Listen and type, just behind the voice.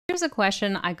Here's a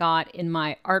question I got in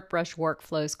my Art Brush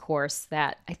Workflows course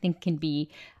that I think can be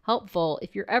helpful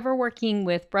if you're ever working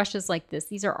with brushes like this.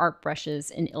 These are art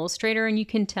brushes in Illustrator, and you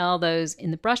can tell those in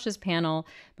the brushes panel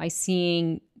by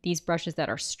seeing these brushes that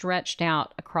are stretched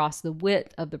out across the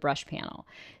width of the brush panel.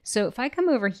 So if I come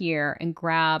over here and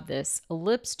grab this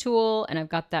ellipse tool, and I've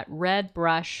got that red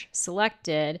brush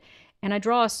selected, and I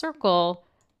draw a circle,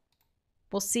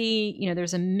 we'll see,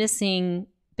 there's a missing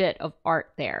bit of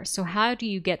art there. So how do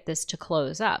you get this to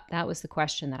close up? That was the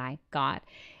question that I got.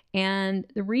 And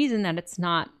the reason that it's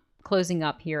not closing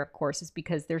up here, of course, is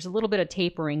because there's a little bit of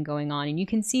tapering going on. And you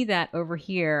can see that over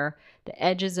here, the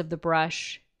edges of the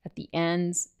brush at the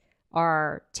ends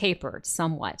are tapered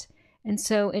somewhat. And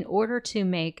so in order to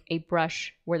make a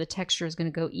brush where the texture is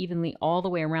going to go evenly all the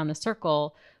way around the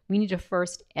circle, we need to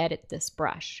first edit this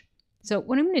brush. So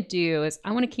what I'm going to do is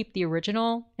I want to keep the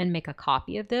original and make a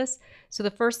copy of this. So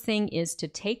the first thing is to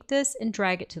take this and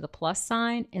drag it to the plus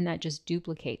sign, and that just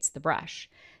duplicates the brush.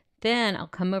 Then I'll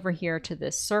come over here to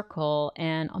this circle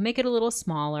and I'll make it a little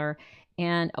smaller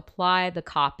and apply the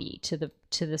copy to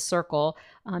the circle,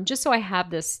 just so I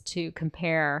have this to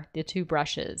compare the two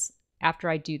brushes after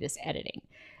I do this editing.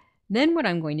 Then what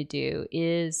I'm going to do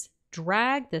is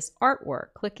drag this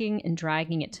artwork, clicking and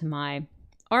dragging it to my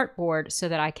artboard so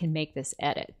that I can make this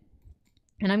edit.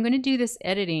 And I'm going to do this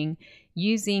editing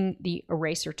using the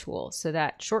eraser tool. So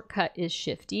that shortcut is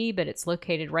Shift-E, but it's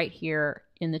located right here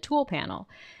in the tool panel.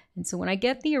 And so when I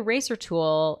get the eraser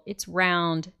tool, it's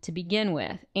round to begin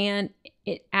with. And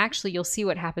it actually, you'll see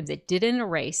what happens. It didn't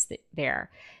erase there.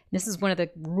 This is one of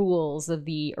the rules of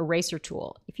the eraser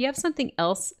tool. If you have something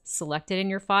else selected in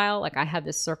your file, like I have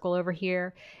this circle over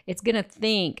here, it's going to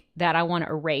think that I want to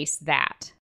erase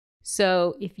that.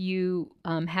 So if you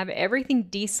have everything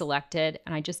deselected,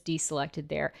 and I just deselected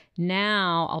there,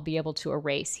 now I'll be able to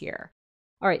erase here.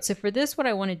 All right, so for this, what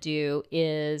I want to do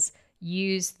is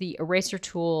use the eraser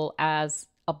tool as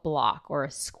a block or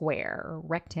a square or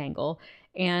rectangle.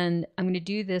 And I'm going to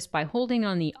do this by holding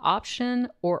on the Option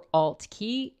or Alt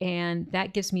key, and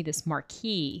that gives me this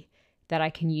marquee that I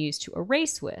can use to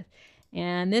erase with.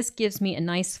 And this gives me a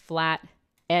nice flat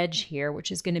edge here,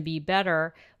 which is going to be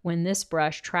better when this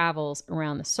brush travels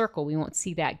around the circle. We won't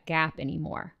see that gap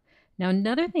anymore. Now,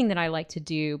 another thing that I like to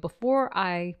do before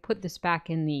I put this back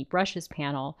in the brushes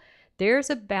panel, there's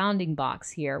a bounding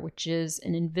box here, which is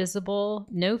an invisible,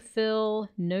 no fill,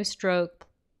 no stroke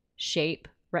shape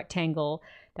rectangle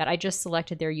that I just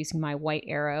selected there using my white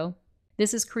arrow.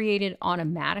 This is created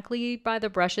automatically by the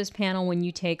brushes panel when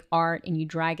you take art and you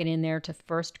drag it in there to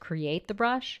first create the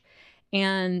brush.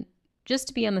 And just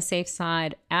to be on the safe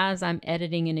side, as I'm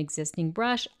editing an existing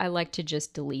brush, I like to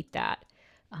just delete that.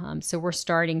 So we're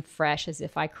starting fresh as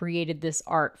if I created this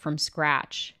art from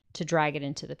scratch to drag it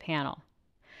into the panel.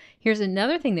 Here's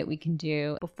another thing that we can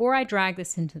do. Before I drag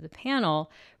this into the panel,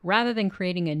 rather than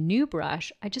creating a new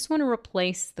brush, I just want to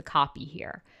replace the copy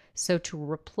here. So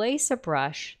to replace a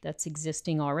brush that's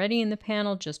existing already in the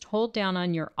panel, just hold down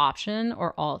on your Option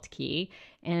or Alt key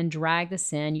and drag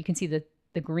this in. You can see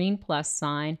the green plus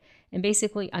sign. And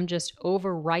basically, I'm just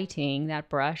overwriting that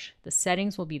brush. The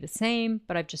settings will be the same,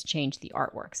 but I've just changed the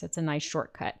artwork. So it's a nice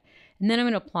shortcut. And then I'm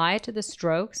going to apply it to the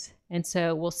strokes. And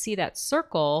so we'll see that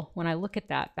circle when I look at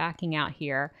that backing out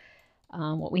here.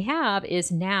 What we have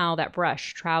is now that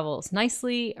brush travels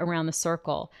nicely around the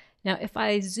circle. Now, if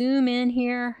I zoom in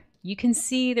here, you can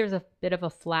see there's a bit of a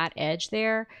flat edge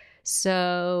there.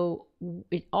 So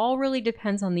it all really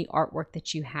depends on the artwork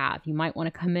that you have. You might want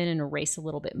to come in and erase a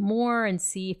little bit more and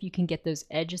see if you can get those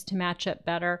edges to match up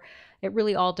better. It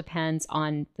really all depends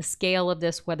on the scale of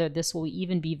this, whether this will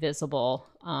even be visible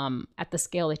at the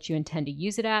scale that you intend to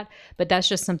use it at, but that's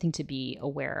just something to be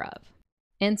aware of.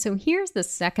 And so here's the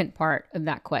second part of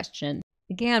that question.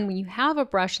 Again, when you have a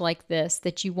brush like this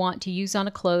that you want to use on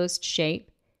a closed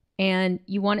shape and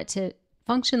you want it to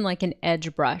function like an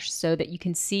edge brush so that you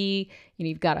can see,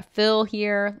 you've got a fill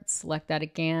here. Let's select that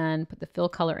again, put the fill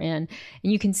color in,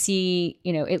 and you can see,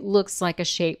 it looks like a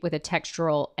shape with a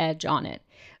textural edge on it.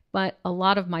 But a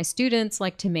lot of my students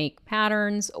like to make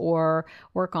patterns or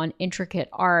work on intricate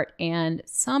art, and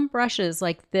some brushes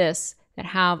like this that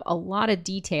have a lot of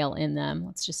detail in them.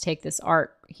 Let's just take this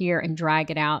art here and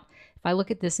drag it out. If I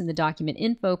look at this in the document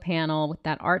info panel with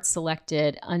that art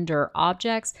selected under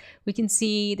objects, we can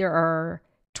see there are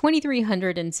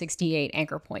 2,368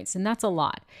 anchor points, and that's a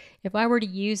lot. If I were to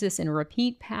use this in a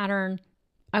repeat pattern,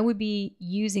 I would be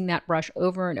using that brush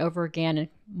over and over again and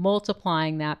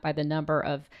multiplying that by the number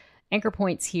of anchor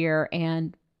points here,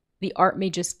 and the art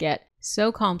may just get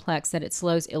so complex that it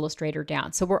slows Illustrator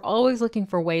down. So we're always looking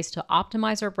for ways to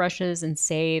optimize our brushes and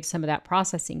save some of that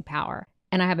processing power.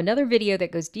 And I have another video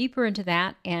that goes deeper into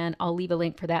that, and I'll leave a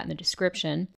link for that in the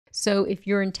description. So if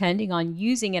you're intending on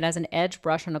using it as an edge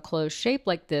brush on a closed shape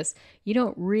like this, you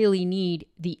don't really need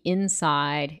the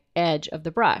inside edge of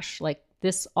the brush. Like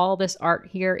this, all this art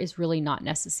here is really not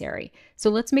necessary. So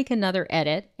let's make another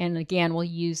edit. And again, we'll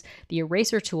use the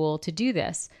eraser tool to do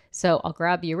this. So I'll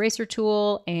grab the eraser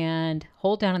tool and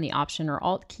hold down on the Option or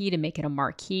Alt key to make it a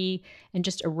marquee and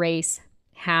just erase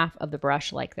half of the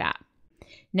brush like that.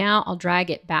 Now I'll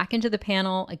drag it back into the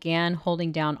panel, again,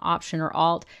 holding down Option or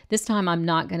Alt. This time I'm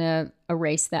not going to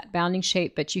erase that bounding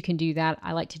shape, but you can do that.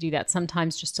 I like to do that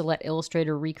sometimes just to let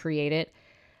Illustrator recreate it.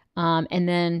 And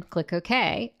then click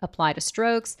OK, apply to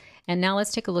strokes. And now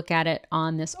let's take a look at it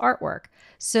on this artwork.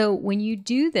 So when you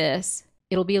do this,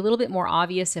 it'll be a little bit more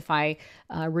obvious if I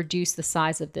reduce the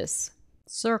size of this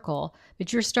circle,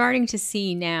 but you're starting to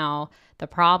see now the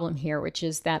problem here, which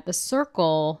is that the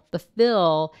circle, the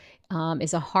fill,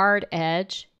 is a hard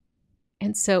edge.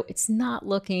 And so it's not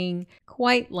looking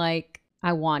quite like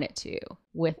I want it to,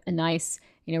 with a nice,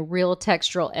 real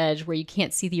textural edge where you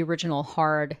can't see the original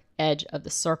hard edge of the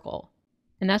circle.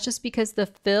 And that's just because the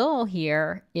fill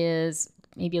here is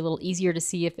maybe a little easier to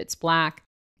see if it's black.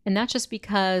 And that's just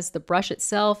because the brush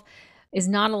itself is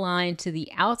not aligned to the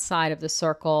outside of the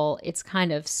circle. It's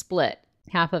kind of split,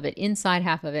 half of it inside,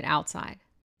 half of it outside.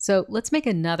 So let's make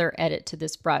another edit to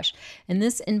this brush. And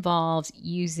this involves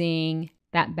using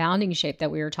that bounding shape that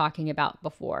we were talking about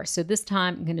before. So this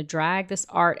time I'm going to drag this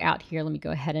art out here. Let me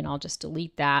go ahead and I'll just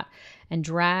delete that and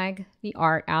drag the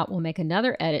art out. We'll make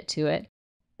another edit to it.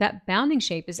 That bounding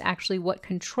shape is actually what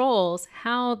controls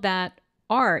how that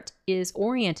art is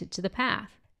oriented to the path.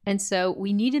 And so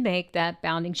we need to make that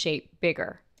bounding shape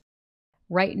bigger.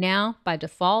 Right now, by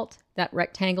default, that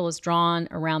rectangle is drawn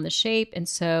around the shape, and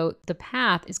so the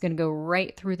path is going to go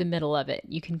right through the middle of it.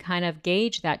 You can kind of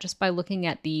gauge that just by looking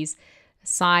at these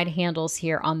side handles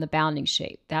here on the bounding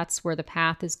shape. That's where the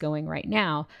path is going right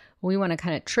now. We want to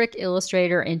kind of trick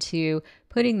Illustrator into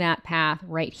putting that path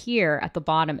right here at the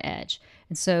bottom edge.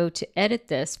 And so to edit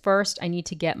this, first I need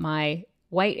to get my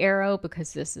white arrow,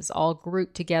 because this is all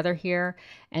grouped together here,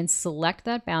 and select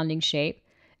that bounding shape.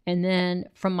 And then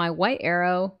from my white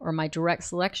arrow or my direct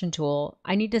selection tool,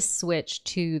 I need to switch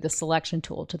to the selection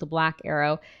tool, to the black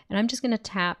arrow. And I'm just going to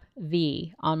tap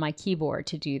V on my keyboard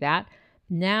to do that.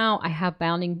 Now I have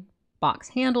bounding box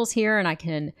handles here, and I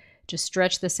can just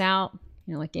stretch this out,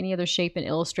 like any other shape in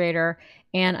Illustrator.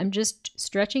 And I'm just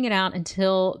stretching it out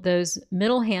until those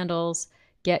middle handles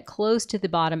get close to the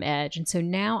bottom edge. And so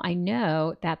now I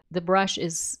know that the brush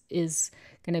is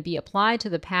going to be applied to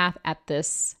the path at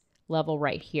this level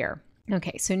right here.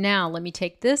 Okay, so now let me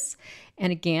take this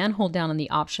and again hold down on the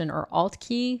Option or Alt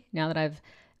key now that I've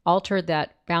altered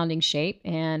that bounding shape,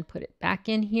 and put it back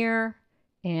in here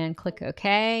and click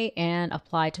OK and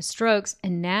apply to strokes.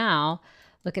 And now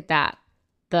look at that.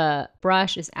 The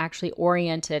brush is actually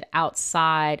oriented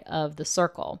outside of the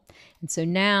circle. And so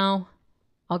now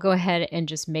I'll go ahead and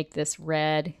just make this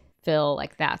red fill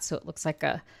like that so it looks like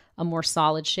a more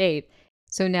solid shape.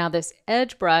 So now this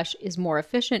edge brush is more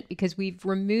efficient because we've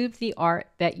removed the art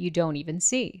that you don't even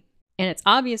see. And it's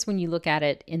obvious when you look at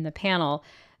it in the panel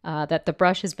that the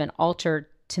brush has been altered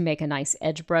to make a nice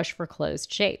edge brush for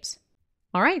closed shapes.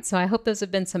 All right, so I hope those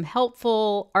have been some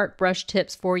helpful art brush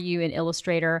tips for you in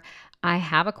Illustrator. I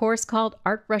have a course called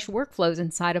Art Brush Workflows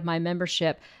inside of my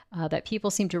membership that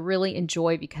people seem to really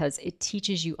enjoy because it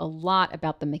teaches you a lot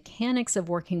about the mechanics of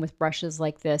working with brushes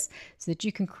like this so that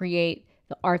you can create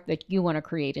the art that you want to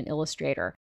create in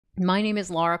Illustrator. My name is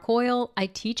Laura Coyle. I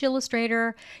teach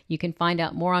Illustrator. You can find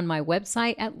out more on my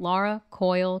website at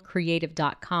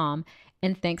lauracoylecreative.com.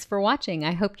 And thanks for watching.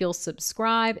 I hope you'll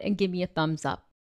subscribe and give me a thumbs up.